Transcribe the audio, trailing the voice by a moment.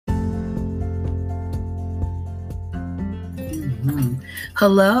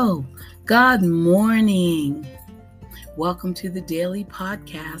Hello, good morning. Welcome to the daily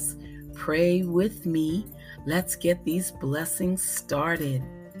podcast. Pray with me. Let's get these blessings started.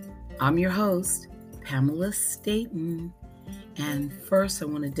 I'm your host, Pamela Staten. And first, I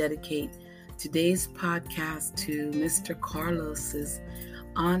want to dedicate today's podcast to Mr. Carlos's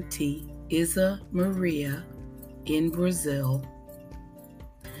auntie, Isa Maria, in Brazil.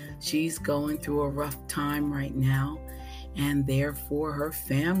 She's going through a rough time right now, and therefore her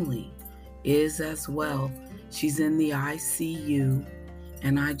family is as well. She's in the ICU,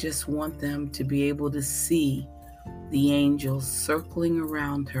 and I just want them to be able to see the angels circling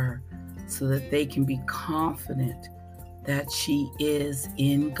around her so that they can be confident that she is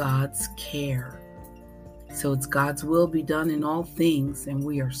in God's care. So it's God's will be done in all things, and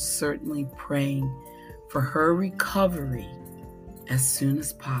we are certainly praying for her recovery as soon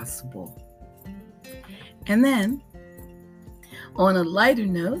as possible. And then, on a lighter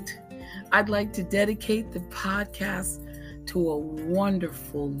note, I'd like to dedicate the podcast to a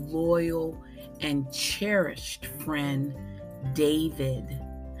wonderful, loyal, and cherished friend, David.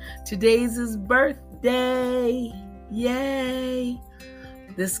 Today's his birthday. Yay!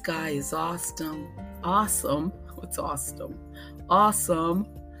 This guy is awesome. What's awesome? Awesome.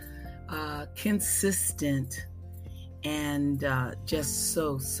 Consistent. And just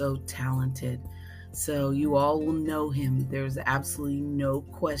so talented. So you all will know him. There's absolutely no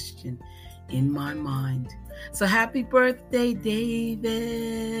question in my mind. So happy birthday,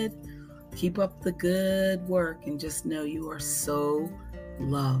 David. Keep up the good work and just know you are so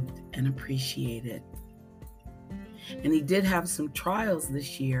loved and appreciated. And he did have some trials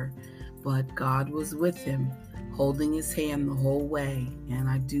this year, but God was with him, holding his hand the whole way. And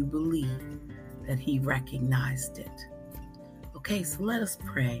I do believe that he recognized it. Okay, so let us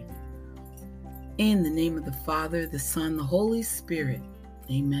pray. In the name of the Father, the Son, the Holy Spirit.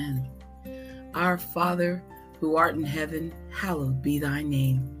 Amen. Our Father, who art in heaven, hallowed be thy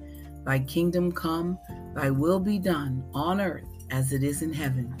name. Thy kingdom come, thy will be done on earth as it is in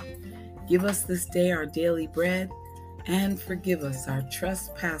heaven. Give us this day our daily bread, and forgive us our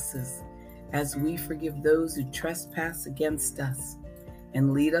trespasses, as we forgive those who trespass against us.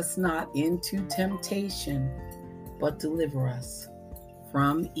 And lead us not into temptation, but deliver us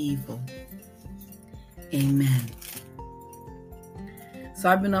from evil. Amen. So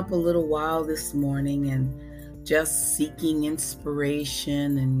I've been up a little while this morning and just seeking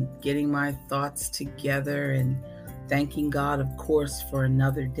inspiration and getting my thoughts together and thanking God, of course, for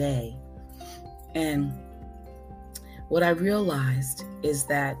another day. And what I realized is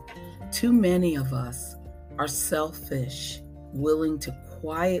that too many of us are selfish, willing to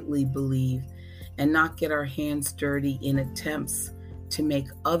quietly believe and not get our hands dirty in attempts to make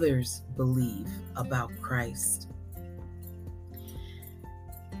others believe about Christ.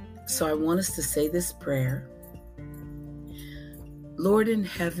 So I want us to say this prayer. Lord in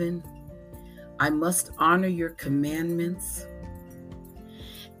heaven, I must honor your commandments,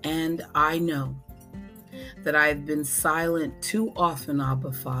 and I know that I have been silent too often,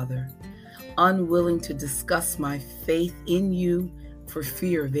 Abba Father, unwilling to discuss my faith in you for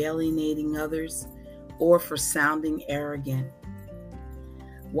fear of alienating others or for sounding arrogant.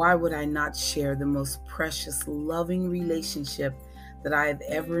 Why would I not share the most precious, loving relationship that I have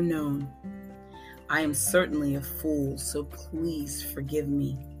ever known? I am certainly a fool, so please forgive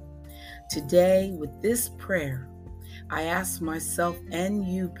me. Today, with this prayer, I ask myself and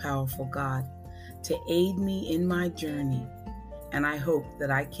you, powerful God, to aid me in my journey, and I hope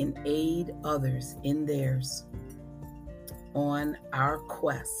that I can aid others in theirs on our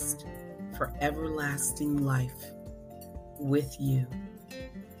quest for everlasting life with you.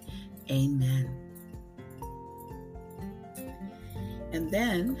 Amen. And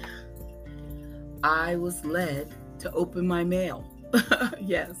then I was led to open my mail.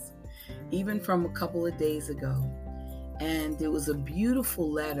 Yes, even from a couple of days ago. And it was a beautiful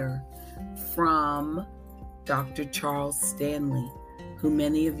letter from Dr. Charles Stanley, who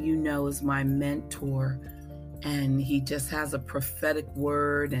many of you know is my mentor. And he just has a prophetic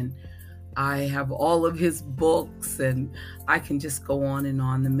word, and I have all of his books, and I can just go on and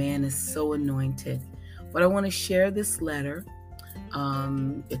on. The man is so anointed. But I want to share this letter.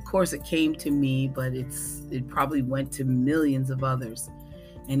 Of course, it came to me, but it probably went to millions of others.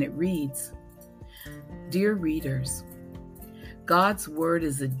 And it reads, Dear readers, God's word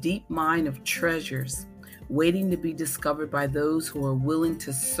is a deep mine of treasures waiting to be discovered by those who are willing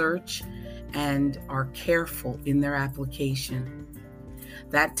to search and are careful in their application.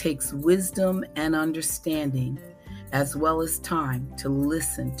 That takes wisdom and understanding, as well as time to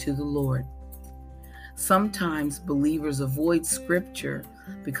listen to the Lord. Sometimes believers avoid scripture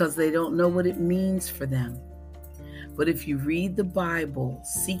because they don't know what it means for them. But if you read the Bible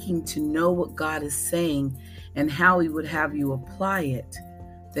seeking to know what God is saying and how He would have you apply it,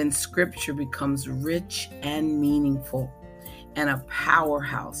 then scripture becomes rich and meaningful and a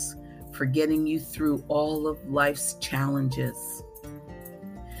powerhouse for getting you through all of life's challenges.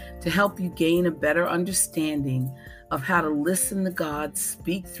 To help you gain a better understanding of how to listen to God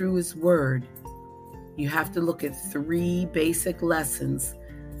speak through His Word, you have to look at 3 basic lessons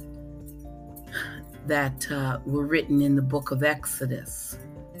that were written in the book of Exodus.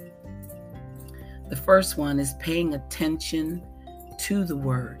 The first one is paying attention to the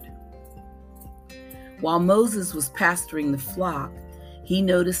Word. While Moses was pasturing the flock, he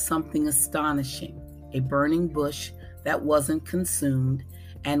noticed something astonishing: a burning bush that wasn't consumed,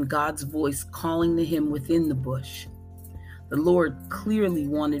 and God's voice calling to him within the bush. The Lord clearly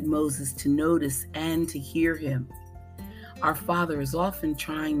wanted Moses to notice and to hear him. Our Father is often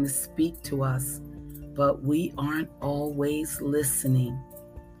trying to speak to us, but we aren't always listening.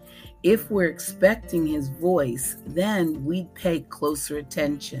 If we're expecting His voice, then we'd pay closer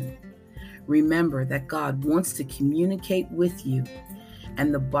attention. Remember that God wants to communicate with you,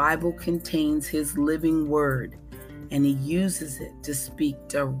 and the Bible contains His living Word, and He uses it to speak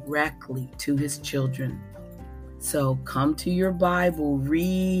directly to His children. So come to your Bible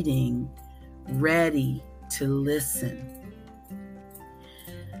reading, ready to listen.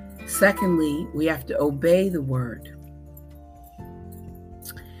 Secondly, we have to obey the Word.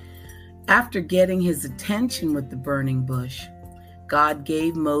 After getting his attention with the burning bush, God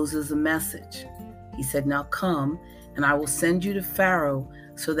gave Moses a message. He said, "Now come, and I will send you to Pharaoh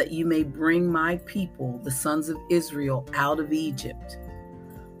so that you may bring my people, the sons of Israel, out of Egypt."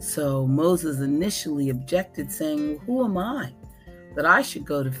 So Moses initially objected, saying, "Well, who am I that I should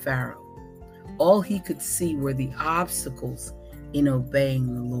go to Pharaoh?" All he could see were the obstacles in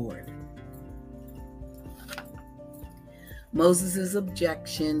obeying the Lord. Moses'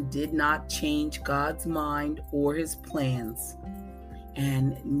 objection did not change God's mind or His plans,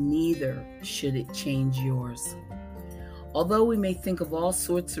 and neither should it change yours. Although we may think of all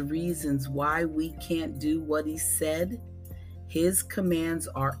sorts of reasons why we can't do what He said, His commands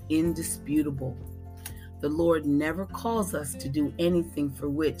are indisputable. The Lord never calls us to do anything for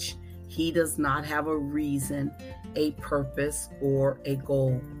which He does not have a reason, a purpose, or a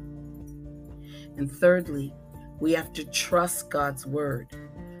goal. And thirdly, we have to trust God's Word.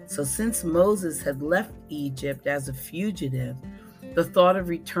 So since Moses had left Egypt as a fugitive, the thought of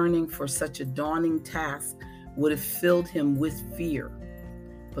returning for such a daunting task would have filled him with fear.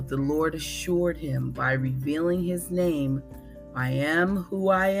 But the Lord assured him by revealing His name, "I am who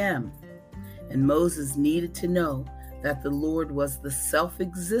I am." And Moses needed to know that the Lord was the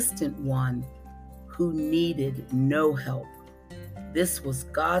self-existent one who needed no help. This was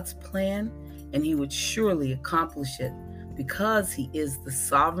God's plan, and He would surely accomplish it because He is the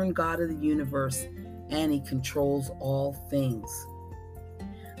sovereign God of the universe and He controls all things.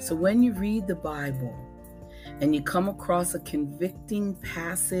 So when you read the Bible and you come across a convicting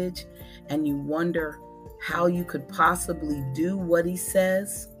passage and you wonder how you could possibly do what He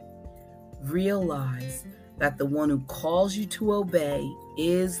says, realize that the one who calls you to obey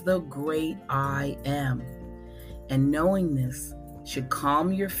is the great I Am. And knowing this should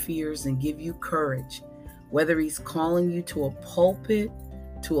calm your fears and give you courage, whether He's calling you to a pulpit,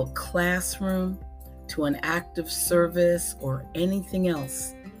 to a classroom, to an act of service, or anything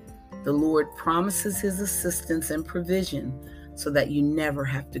else. The Lord promises His assistance and provision so that you never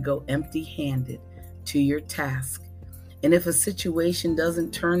have to go empty-handed to your task. And if a situation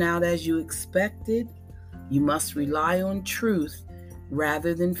doesn't turn out as you expected, you must rely on truth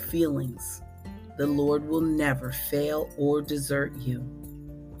rather than feelings. The Lord will never fail or desert you.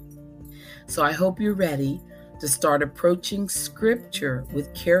 So I hope you're ready to start approaching Scripture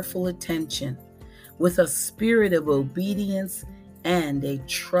with careful attention, with a spirit of obedience and a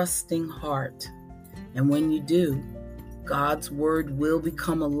trusting heart. And when you do, God's Word will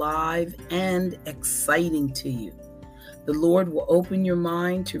become alive and exciting to you. The Lord will open your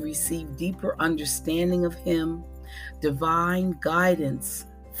mind to receive deeper understanding of Him, divine guidance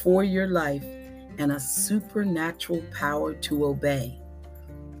for your life, and a supernatural power to obey.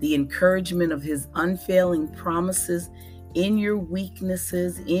 The encouragement of His unfailing promises in your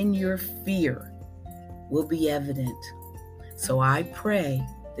weaknesses, in your fear, will be evident. So I pray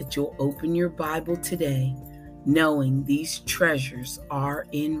that you'll open your Bible today, knowing these treasures are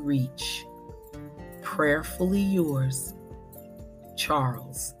in reach. Prayerfully yours,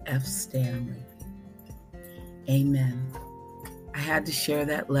 Charles F. Stanley. Amen. I had to share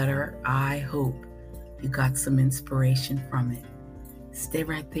that letter. I hope you got some inspiration from it. Stay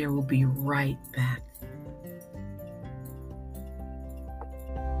right there. We'll be right back.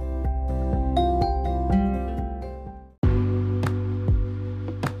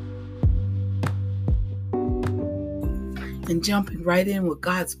 And jumping right in with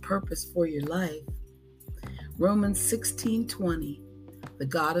God's purpose for your life. Romans 16:20, the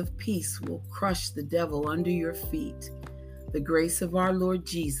God of peace will crush the devil under your feet. The grace of our Lord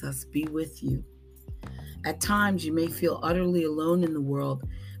Jesus be with you. At times you may feel utterly alone in the world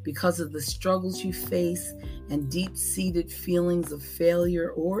because of the struggles you face and deep-seated feelings of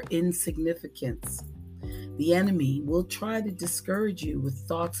failure or insignificance. The enemy will try to discourage you with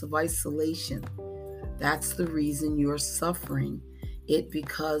thoughts of isolation. That's the reason you're suffering it,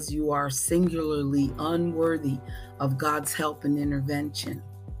 because you are singularly unworthy of God's help and intervention.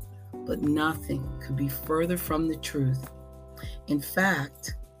 But nothing could be further from the truth. In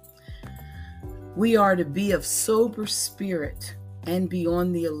fact, we are to be of sober spirit and be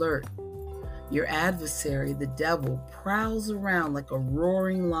on the alert. Your adversary, the devil, prowls around like a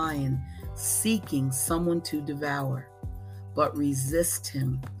roaring lion, seeking someone to devour. But resist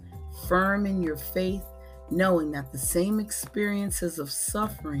him, firm in your faith, knowing that the same experiences of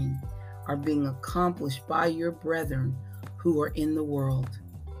suffering are being accomplished by your brethren who are in the world.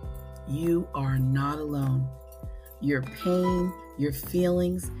 You are not alone. Your pain, your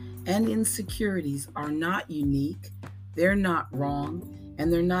feelings, and insecurities are not unique. They're not wrong,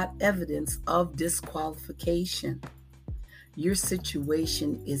 and they're not evidence of disqualification. Your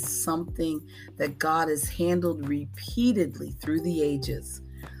situation is something that God has handled repeatedly through the ages.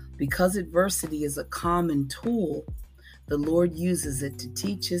 Because adversity is a common tool, the Lord uses it to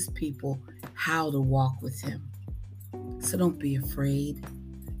teach his people how to walk with him. So don't be afraid.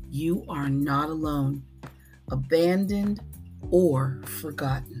 You are not alone, abandoned, or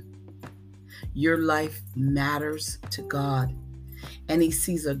forgotten. Your life matters to God, and he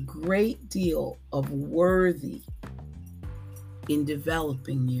sees a great deal of worthy in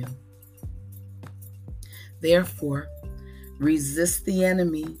developing you. Therefore, resist the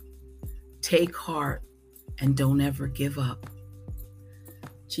enemy, take heart, and don't ever give up.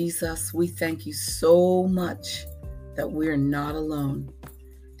 Jesus, we thank you so much that we're not alone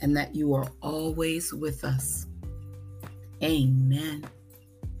and that you are always with us. Amen.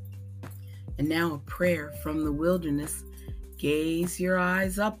 And now a prayer from the wilderness. Gaze your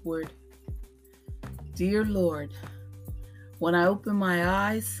eyes upward. Dear Lord, when I open my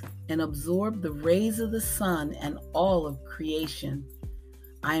eyes and absorb the rays of the sun and all of creation,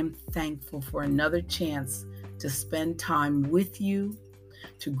 I am thankful for another chance to spend time with you,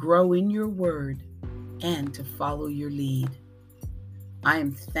 to grow in your word, and to follow your lead. I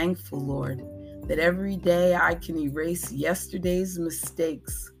am thankful, Lord, that every day I can erase yesterday's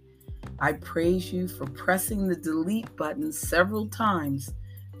mistakes. I praise you for pressing the delete button several times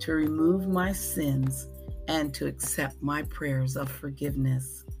to remove my sins and to accept my prayers of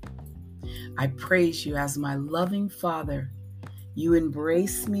forgiveness. I praise you as my loving Father. You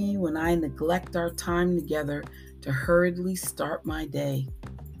embrace me when I neglect our time together to hurriedly start my day.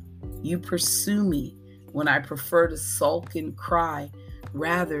 You pursue me when I prefer to sulk and cry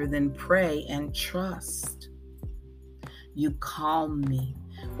rather than pray and trust. You calm me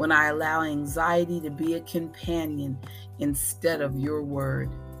when I allow anxiety to be a companion instead of your word.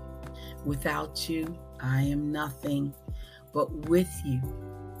 Without you, I am nothing, but with you,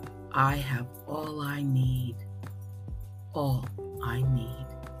 I have all I need. All I need.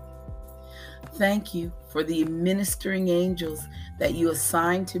 Thank you for the ministering angels that you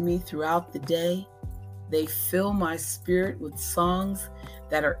assign to me throughout the day. They fill my spirit with songs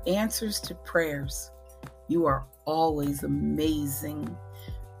that are answers to prayers. You are always amazing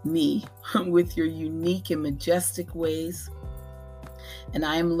me with your unique and majestic ways. And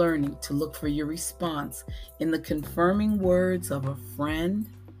I am learning to look for your response in the confirming words of a friend,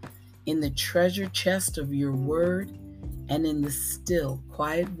 in the treasure chest of your word, and in the still,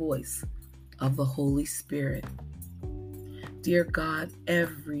 quiet voice of the Holy Spirit. Dear God,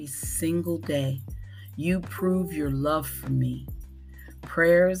 every single day, you prove your love for me.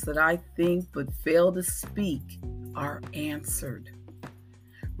 Prayers that I think but fail to speak are answered.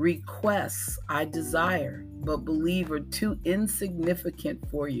 Requests I desire but believe are too insignificant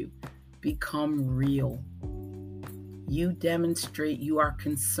for you become real. You demonstrate you are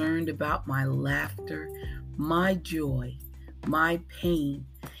concerned about my laughter, my joy, my pain,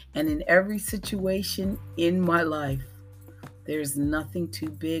 and in every situation in my life, there's nothing too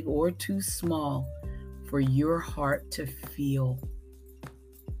big or too small for your heart to feel.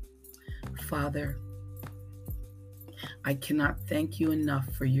 Father, I cannot thank you enough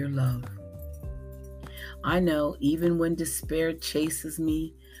for your love. I know even when despair chases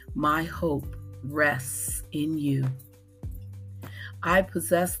me, my hope rests in you. I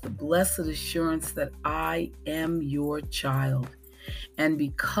possess the blessed assurance that I am your child, and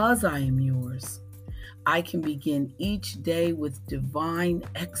because I am yours, I can begin each day with divine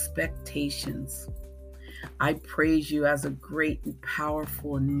expectations. I praise you as a great and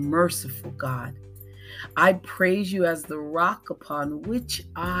powerful and merciful God. I praise you as the rock upon which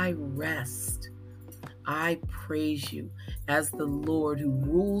I rest. I praise you as the Lord who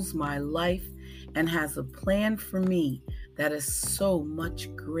rules my life and has a plan for me that is so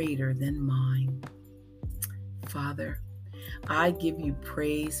much greater than mine. Father, I give you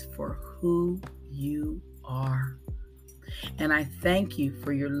praise for who you are. And I thank you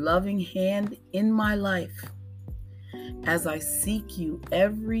for your loving hand in my life. As I seek you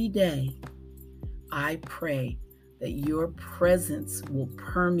every day, I pray that your presence will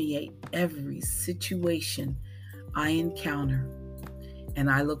permeate every situation I encounter. And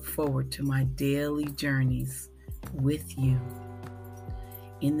I look forward to my daily journeys with you.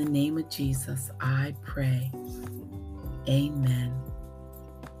 In the name of Jesus, I pray. Amen.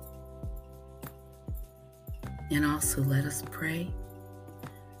 And also let us pray.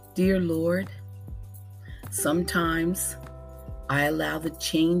 Dear Lord, sometimes I allow the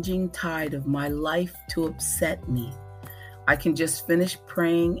changing tide of my life to upset me. I can just finish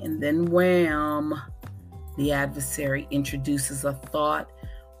praying and then wham, the adversary introduces a thought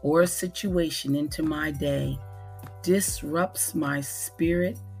or a situation into my day, disrupts my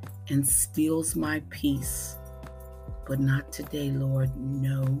spirit, and steals my peace. But not today, Lord,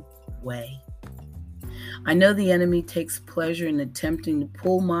 no way. I know the enemy takes pleasure in attempting to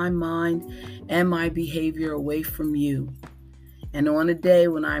pull my mind and my behavior away from you. And on a day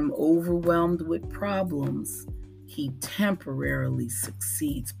when I'm overwhelmed with problems, he temporarily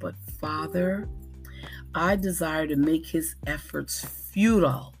succeeds. But Father, I desire to make his efforts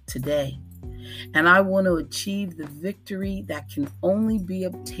futile today. And I want to achieve the victory that can only be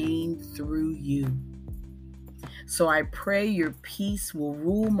obtained through you. So I pray your peace will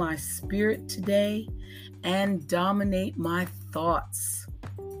rule my spirit today and dominate my thoughts.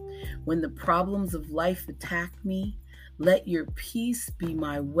 When the problems of life attack me, let your peace be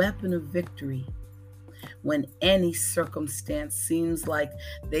my weapon of victory. When any circumstance seems like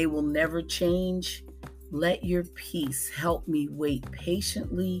they will never change, let your peace help me wait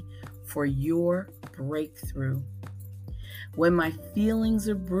patiently for your breakthrough. When my feelings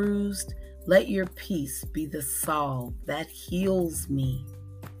are bruised, let your peace be the salve that heals me.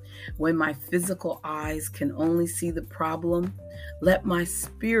 When my physical eyes can only see the problem, let my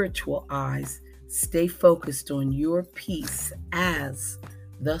spiritual eyes stay focused on your peace as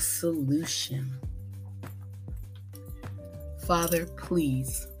the solution. Father,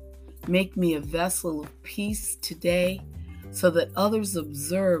 please make me a vessel of peace today so that others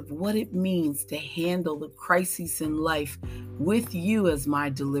observe what it means to handle the crises in life with you as my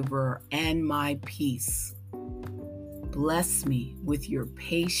deliverer and my peace. Bless me with your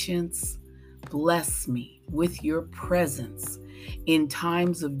patience. Bless me with your presence in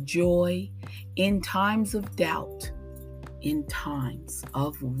times of joy, in times of doubt, in times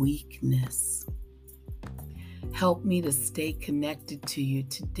of weakness. Help me to stay connected to you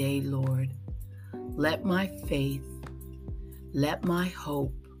today, Lord. Let my faith, let my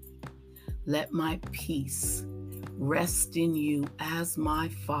hope, let my peace rest in you as my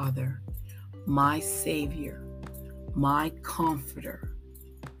Father, my Savior, my Comforter,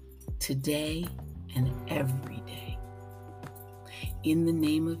 today and every day. In the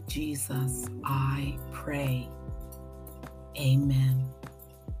name of Jesus, I pray. Amen.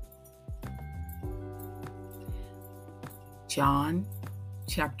 John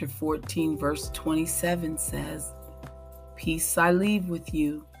chapter 14, verse 27 says, "Peace I leave with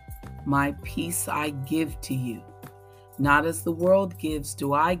you, my peace I give to you. Not as the world gives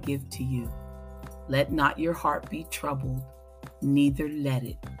do I give to you. Let not your heart be troubled, neither let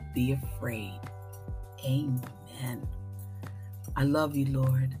it be afraid." Amen. I love you,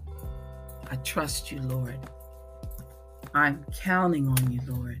 Lord. I trust you, Lord. I'm counting on you,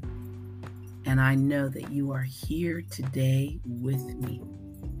 Lord. And I know that you are here today with me.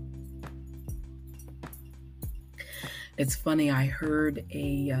 It's funny, I heard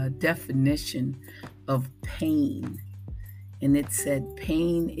a definition of pain, and it said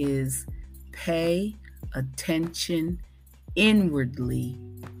pain is pay attention inwardly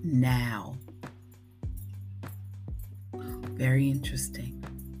now. Very interesting.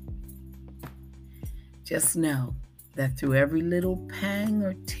 Just know that through every little pang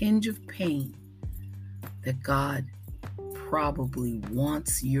or tinge of pain, that God probably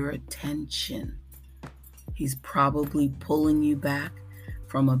wants your attention He's probably pulling you back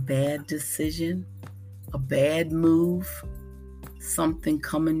from a bad decision, a bad move, something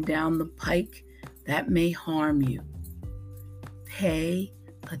coming down the pike that may harm you. Pay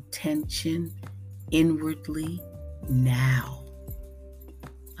attention inwardly now.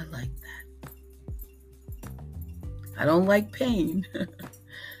 I like that. I don't like pain,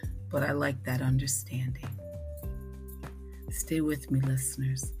 but I like that understanding. Stay with me,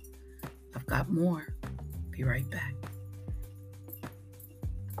 listeners. I've got more. Be right back.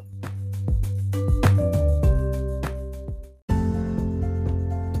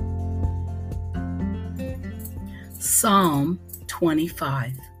 Psalm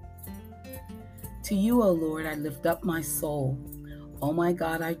 25. To you, O Lord, I lift up my soul. O my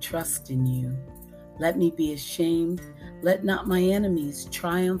God, I trust in you. Let me be ashamed. Let not my enemies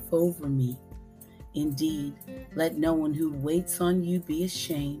triumph over me. Indeed, let no one who waits on you be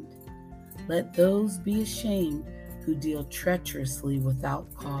ashamed. Let those be ashamed who deal treacherously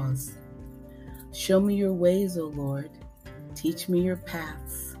without cause. Show me your ways, O Lord. Teach me your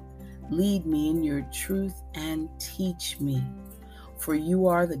paths. Lead me in your truth and teach me. For you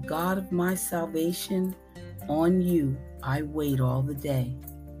are the God of my salvation. On you I wait all the day.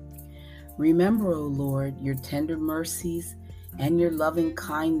 Remember, O Lord, your tender mercies and your loving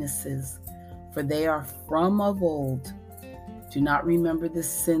kindnesses, for they are from of old. Do not remember the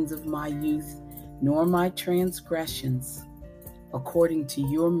sins of my youth, nor my transgressions. According to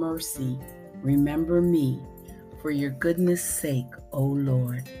your mercy, remember me, for your goodness' sake, O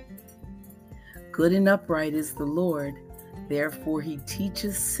Lord. Good and upright is the Lord, therefore he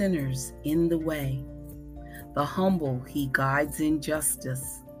teaches sinners in the way. The humble he guides in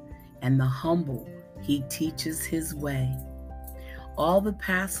justice, and the humble he teaches his way. All the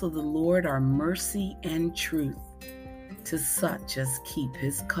paths of the Lord are mercy and truth to such as keep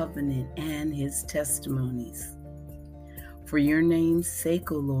his covenant and his testimonies. For your name's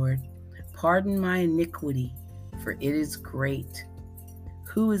sake, O Lord, pardon my iniquity, for it is great.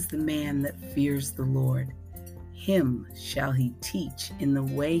 Who is the man that fears the Lord? Him shall he teach in the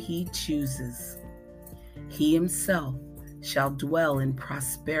way he chooses. He himself shall dwell in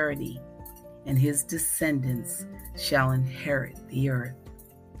prosperity, and his descendants shall inherit the earth.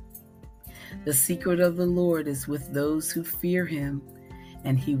 The secret of the Lord is with those who fear him,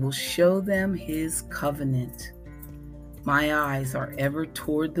 and he will show them his covenant. My eyes are ever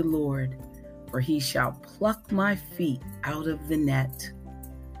toward the Lord, for he shall pluck my feet out of the net.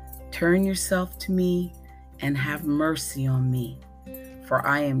 Turn yourself to me and have mercy on me, for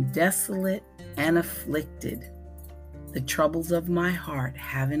I am desolate and afflicted. The troubles of my heart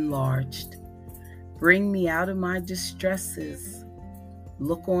have enlarged. Bring me out of my distresses.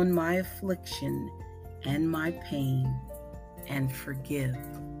 Look on my affliction and my pain, and forgive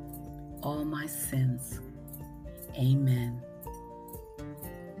all my sins. Amen.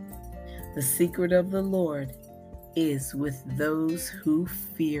 The secret of the Lord is with those who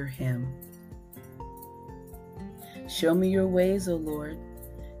fear him. Show me your ways, O Lord.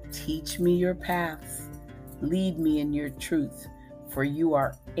 Teach me your paths. Lead me in your truth, for you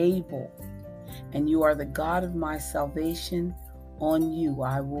are able, and you are the God of my salvation. On you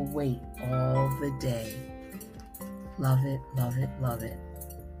I will wait all the day. Love it, love it, love it.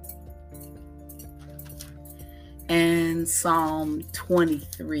 And Psalm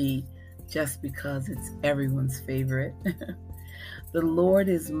 23, just because it's everyone's favorite. The Lord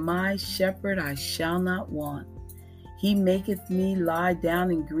is my shepherd, I shall not want. He maketh me lie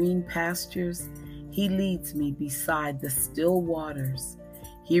down in green pastures. He leads me beside the still waters.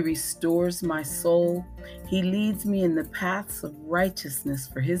 He restores my soul. He leads me in the paths of righteousness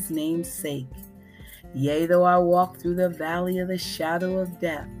for his name's sake. Yea, though I walk through the valley of the shadow of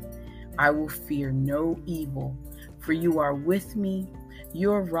death, I will fear no evil, for you are with me.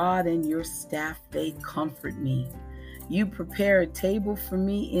 Your rod and your staff, they comfort me. You prepare a table for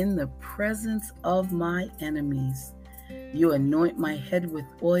me in the presence of my enemies. You anoint my head with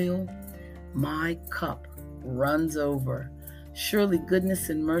oil. My cup runs over. Surely goodness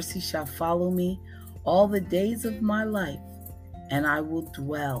and mercy shall follow me all the days of my life, and I will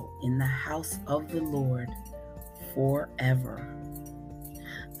dwell in the house of the Lord forever.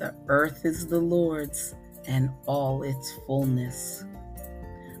 The earth is the Lord's, and all its fullness.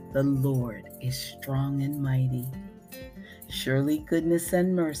 The Lord is strong and mighty. Surely goodness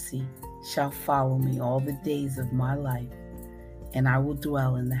and mercy shall follow me all the days of my life, and I will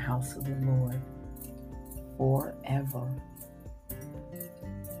dwell in the house of the Lord forever.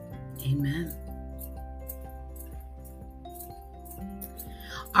 Amen.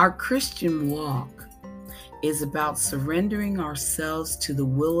 Our Christian walk is about surrendering ourselves to the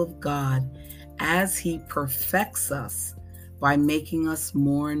will of God as He perfects us by making us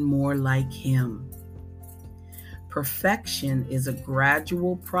more and more like Him. Perfection is a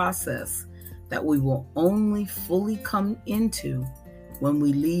gradual process that we will only fully come into when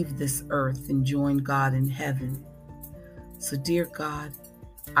we leave this earth and join God in heaven. So, dear God,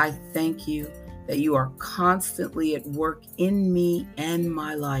 I thank you that you are constantly at work in me and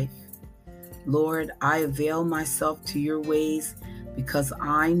my life. Lord, I avail myself to your ways because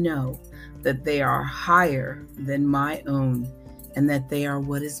I know that they are higher than my own and that they are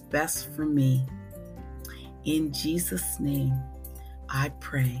what is best for me. In Jesus' name, I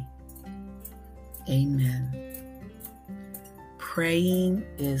pray. Amen. Praying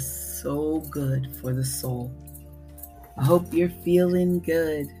is so good for the soul. I hope you're feeling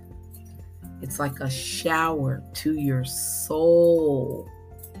good. It's like a shower to your soul.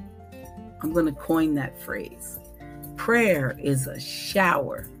 I'm going to coin that phrase. Prayer is a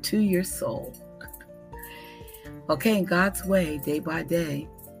shower to your soul. Okay, in God's way, day by day.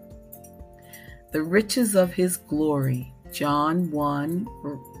 The riches of His glory, John 1,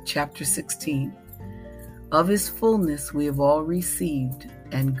 chapter 16. Of His fullness we have all received,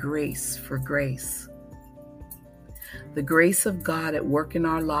 and grace for grace. The grace of God at work in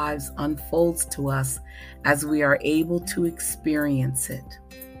our lives unfolds to us as we are able to experience it.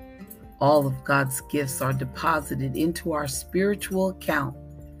 All of God's gifts are deposited into our spiritual account,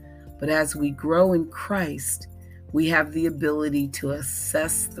 but as we grow in Christ, we have the ability to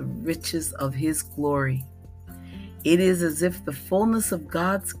assess the riches of His glory. It is as if the fullness of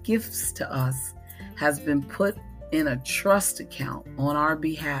God's gifts to us has been put in a trust account on our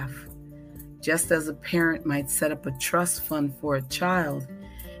behalf. Just as a parent might set up a trust fund for a child,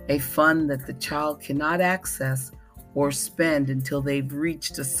 a fund that the child cannot access or spend until they've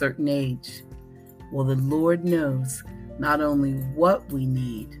reached a certain age. Well, the Lord knows not only what we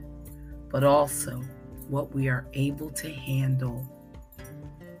need, but also what we are able to handle.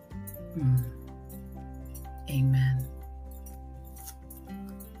 Amen.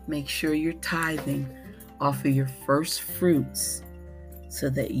 Make sure you're tithing off of your first fruits so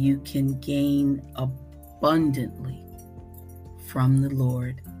that you can gain abundantly from the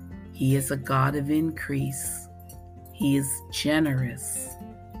Lord. He is a God of increase. He is generous.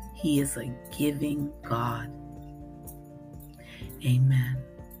 He is a giving God. Amen.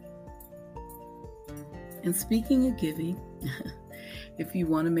 And speaking of giving, if you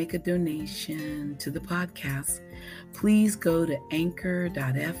want to make a donation to the podcast, please go to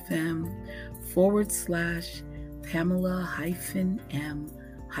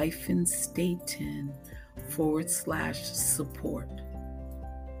anchor.fm/Pamela-M-Staten/support.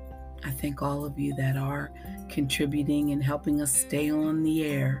 I thank all of you that are contributing and helping us stay on the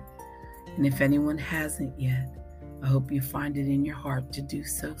air. And if anyone hasn't yet, I hope you find it in your heart to do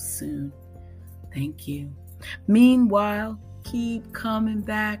so soon. Thank you. Meanwhile, keep coming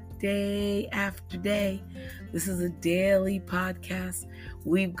back day after day. This is a daily podcast.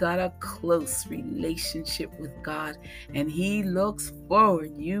 We've got a close relationship with God, and He looks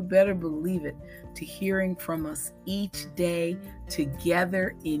forward, you better believe it, to hearing from us each day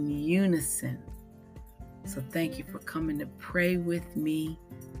together in unison. So thank you for coming to pray with me.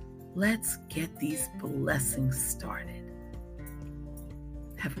 Let's get these blessings started.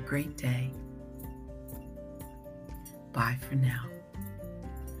 Have a great day. Bye for now.